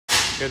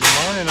Good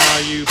morning,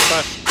 all you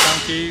bus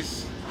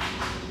junkies.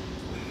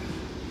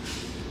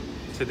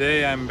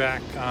 Today I'm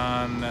back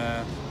on,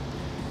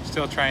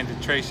 still trying to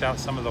trace out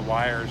some of the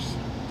wires. So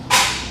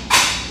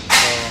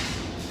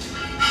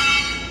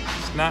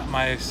it's not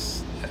my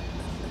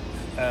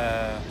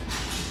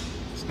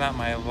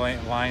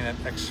line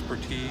of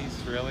expertise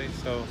really.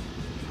 So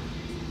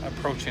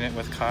approaching it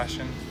with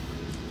caution.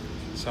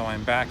 So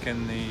I'm back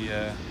in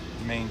the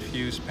main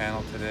fuse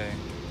panel today.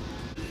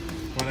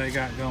 What I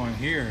got going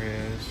here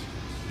is,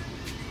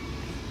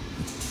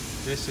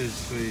 this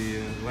is the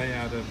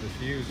layout of the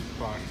fuse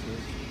boxes,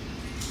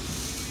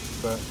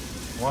 but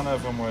one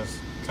of them was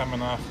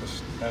coming off,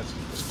 as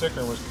the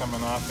sticker was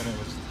coming off and it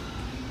was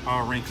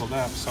all wrinkled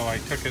up, so I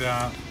took it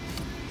out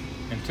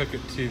and took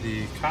it to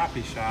the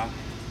copy shop,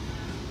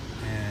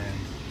 and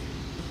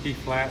he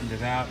flattened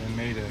it out and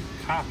made a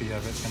copy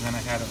of it, and then I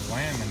had it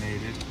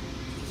laminated.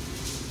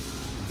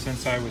 And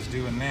since I was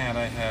doing that,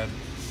 I had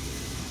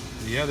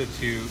the other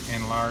two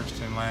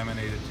enlarged and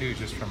laminated too,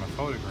 just from a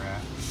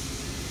photograph.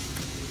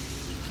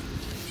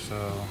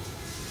 So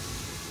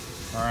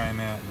where I'm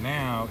at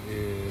now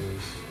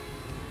is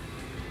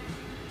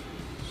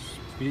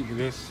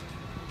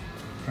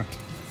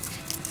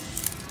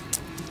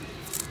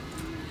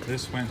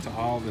this went to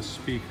all the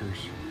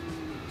speakers,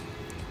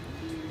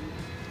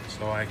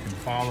 so I can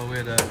follow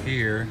it up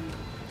here.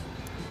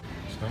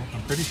 So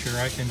I'm pretty sure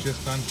I can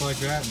just unplug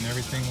that and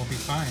everything will be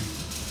fine.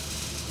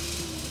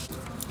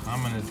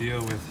 I'm going to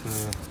deal with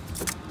the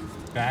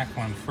back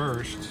one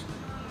first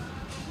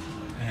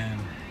and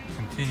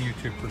continue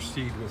to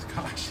proceed with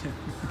caution.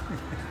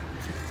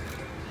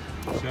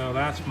 So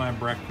that's my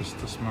breakfast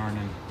this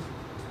morning.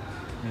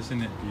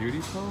 Isn't it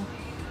beautiful?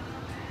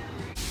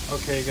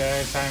 Okay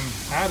guys, I'm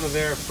out of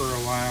there for a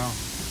while.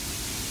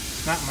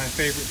 It's not my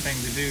favorite thing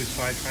to do,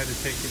 so I try to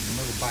take it in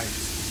little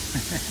bites.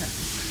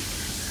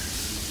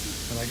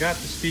 But I got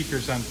the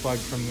speakers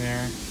unplugged from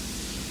there.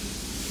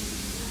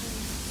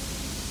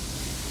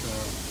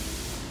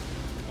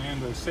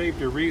 And I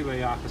saved a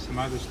relay off of some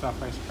other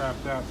stuff I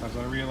scrapped out because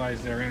I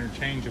realized they're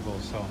interchangeable.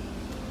 So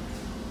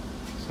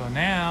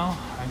now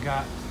I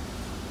got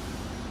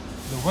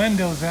the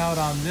windows out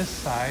on this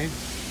side,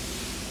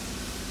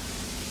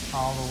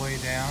 all the way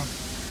down.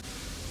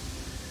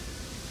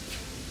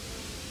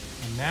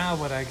 And now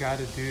what I got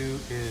to do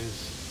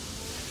is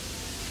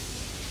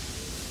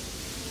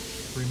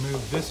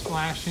remove this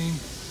flashing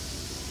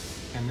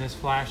and this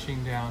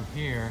flashing down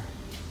here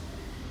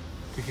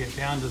to get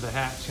down to the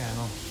hat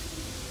channel.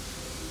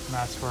 And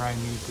that's where I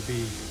need to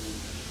be.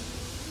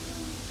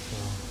 So,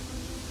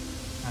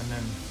 and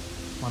then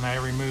when I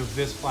remove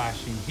this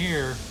flashing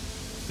here,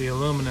 the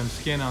aluminum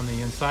skin on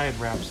the inside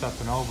wraps up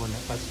and over, and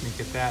it lets me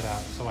get that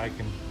out so I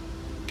can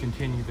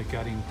continue the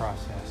gutting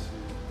process.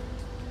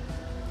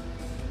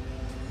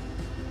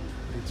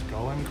 It's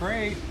going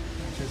great.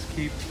 Just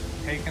keep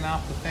taking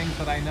off the things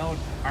that I know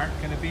aren't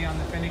going to be on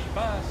the finished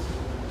bus.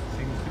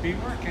 Seems to be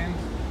working.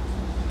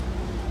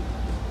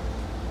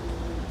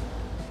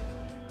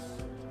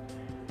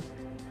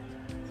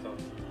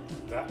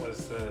 That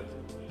was the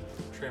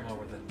trim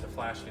over the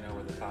flashing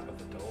over the top of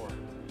the door.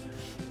 And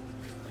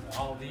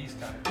all these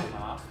got to come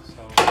off,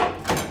 so I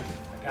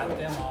got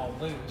them all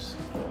loose.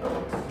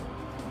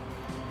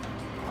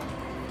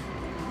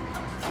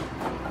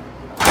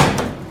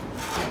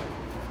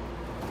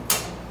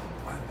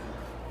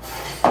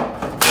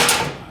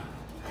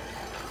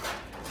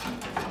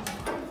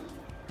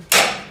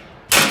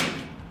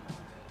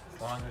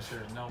 As long as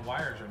there's no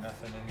wires or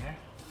nothing in here.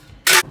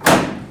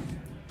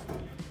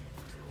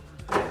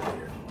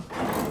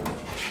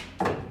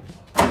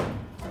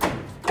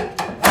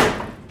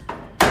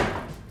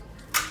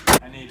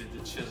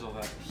 Chisel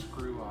that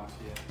screw off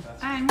yet.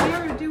 And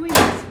we're doing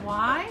this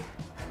why?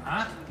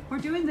 Huh? We're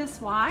doing this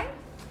why?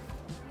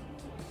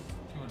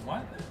 Doing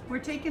what? We're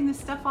taking this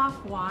stuff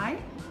off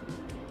why?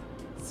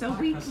 So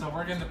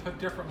we're going to put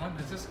different ones.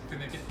 This is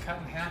going to get cut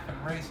in half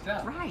and raised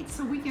up. Right,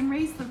 so we can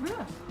raise the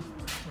roof.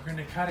 We're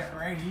going to cut it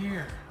right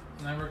here.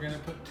 And then we're going to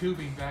put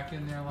tubing back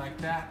in there like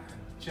that and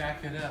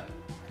jack it up.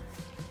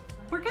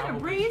 We're going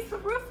to raise the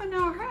roof in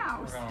our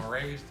house. We're going to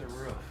raise the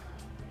roof.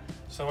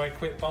 So I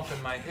quit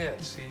bumping my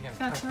head. See,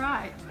 that's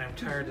right. I'm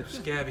tired of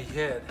scabby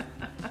head.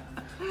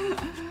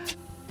 These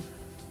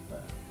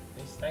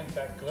things,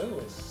 that glue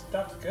is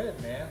stuck good,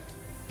 man.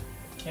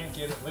 Can't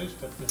get it loose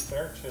with this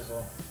air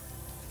chisel.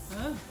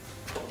 Oh.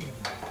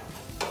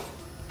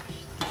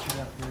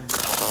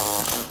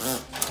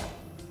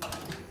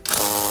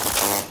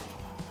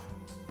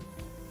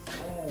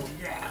 Oh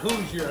yeah,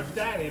 who's your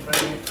daddy,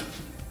 buddy?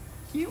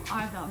 You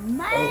are the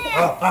man.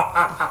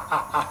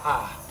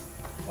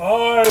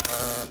 Oh.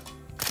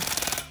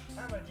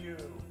 You.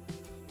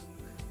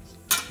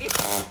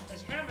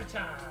 It's hammer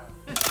time.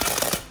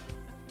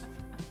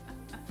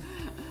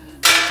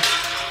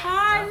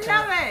 I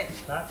love it.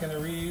 Not going to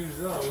reuse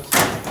those.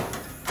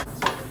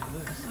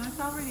 It's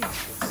already.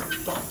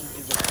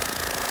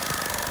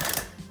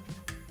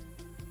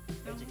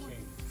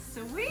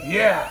 Sweet.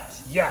 Yeah.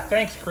 Yeah.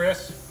 Thanks,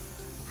 Chris.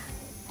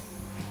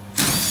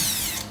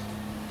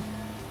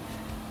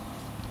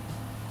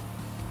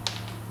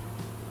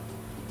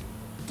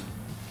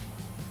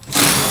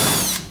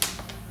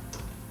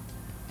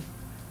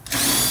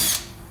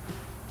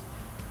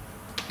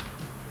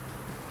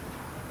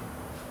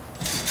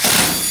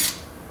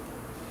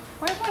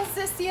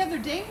 this the other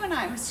day when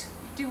I was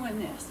doing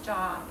this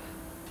job.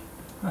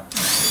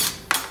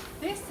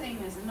 This thing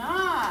is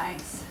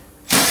nice.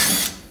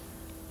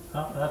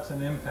 Oh, that's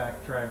an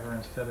impact driver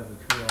instead of a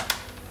drill.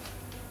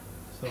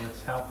 So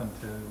it's helping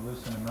to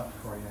loosen them up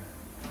for you.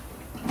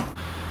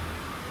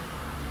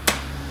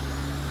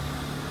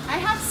 I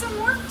have some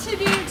work to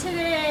do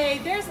today.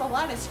 There's a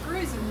lot of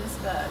screws in this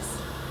bus.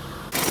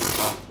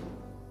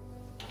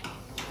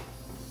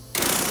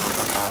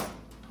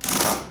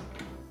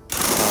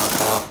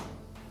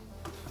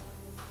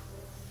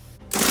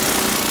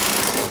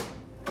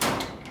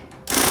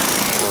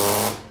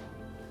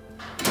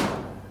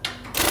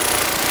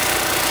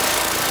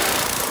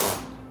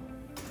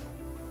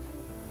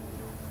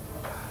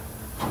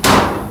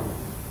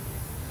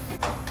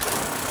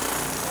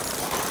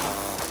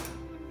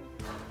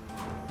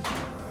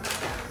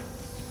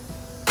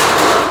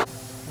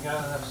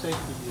 Got enough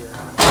safety gear.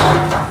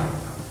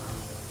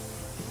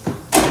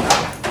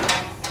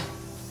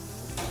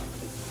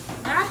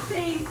 That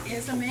thing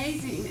is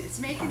amazing. It's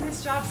making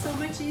this job so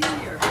much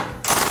easier.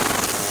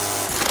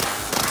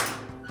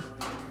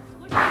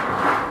 Look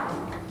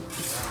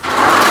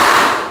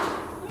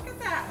at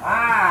that.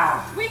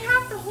 Ah! We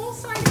have the whole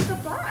side of the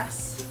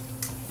bus.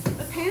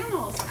 The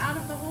panels out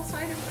of the whole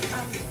side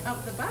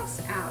of the bus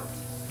out.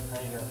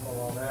 Now you gotta pull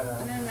all that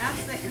out. And then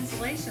that's the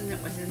insulation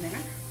that was in there.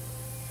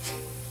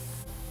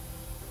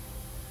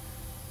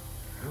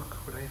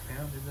 Look what I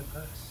found in the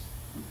bus.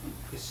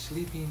 His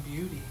Sleeping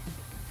Beauty.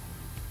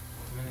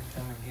 I'm gonna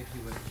come and give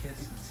you a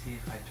kiss and see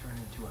if I turn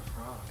into a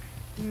frog.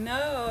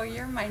 No,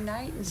 you're my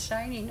knight in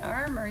shining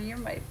armor. You're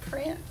my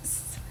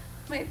prince.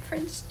 My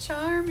Prince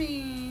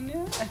Charming.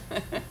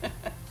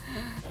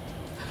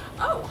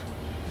 Oh,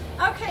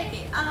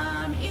 okay.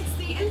 It's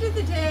the end of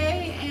the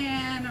day,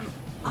 and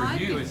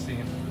For you, it's the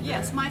end of the day.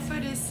 yes, my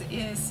foot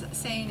is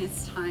saying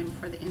it's time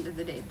for the end of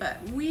the day,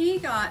 but we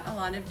got a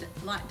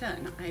lot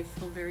done. I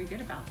feel very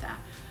good about that.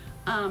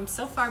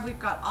 So far, we've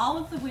got all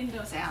of the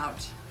windows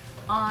out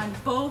on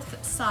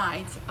both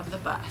sides of the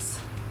bus.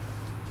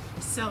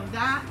 So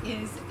that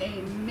is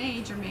a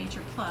major,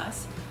 major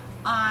plus.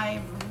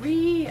 I've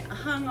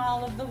re-hung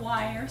all of the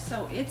wire,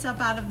 so it's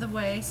up out of the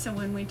way, so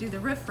when we do the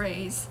roof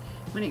raise,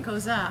 when it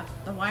goes up,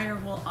 the wire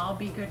will all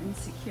be good and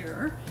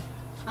secure.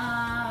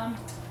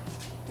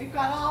 We've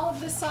got all of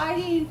the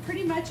siding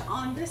pretty much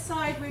on this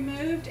side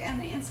removed and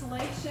the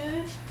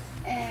insulation,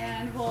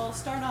 and we'll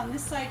start on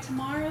this side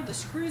tomorrow. The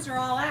screws are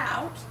all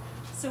out,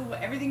 so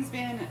everything's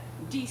been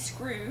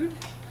de-screwed.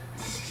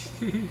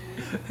 And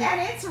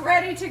it's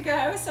ready to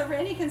go, so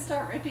Randy can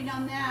start ripping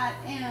on that,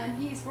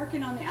 and he's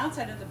working on the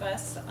outside of the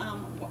bus,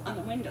 on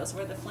the windows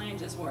where the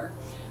flanges were.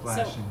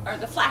 Flashing. Or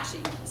the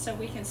flashing, so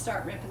we can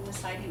start ripping the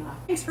siding off.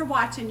 Thanks for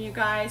watching, you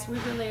guys. We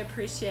really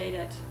appreciate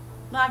it.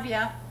 Love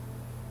ya.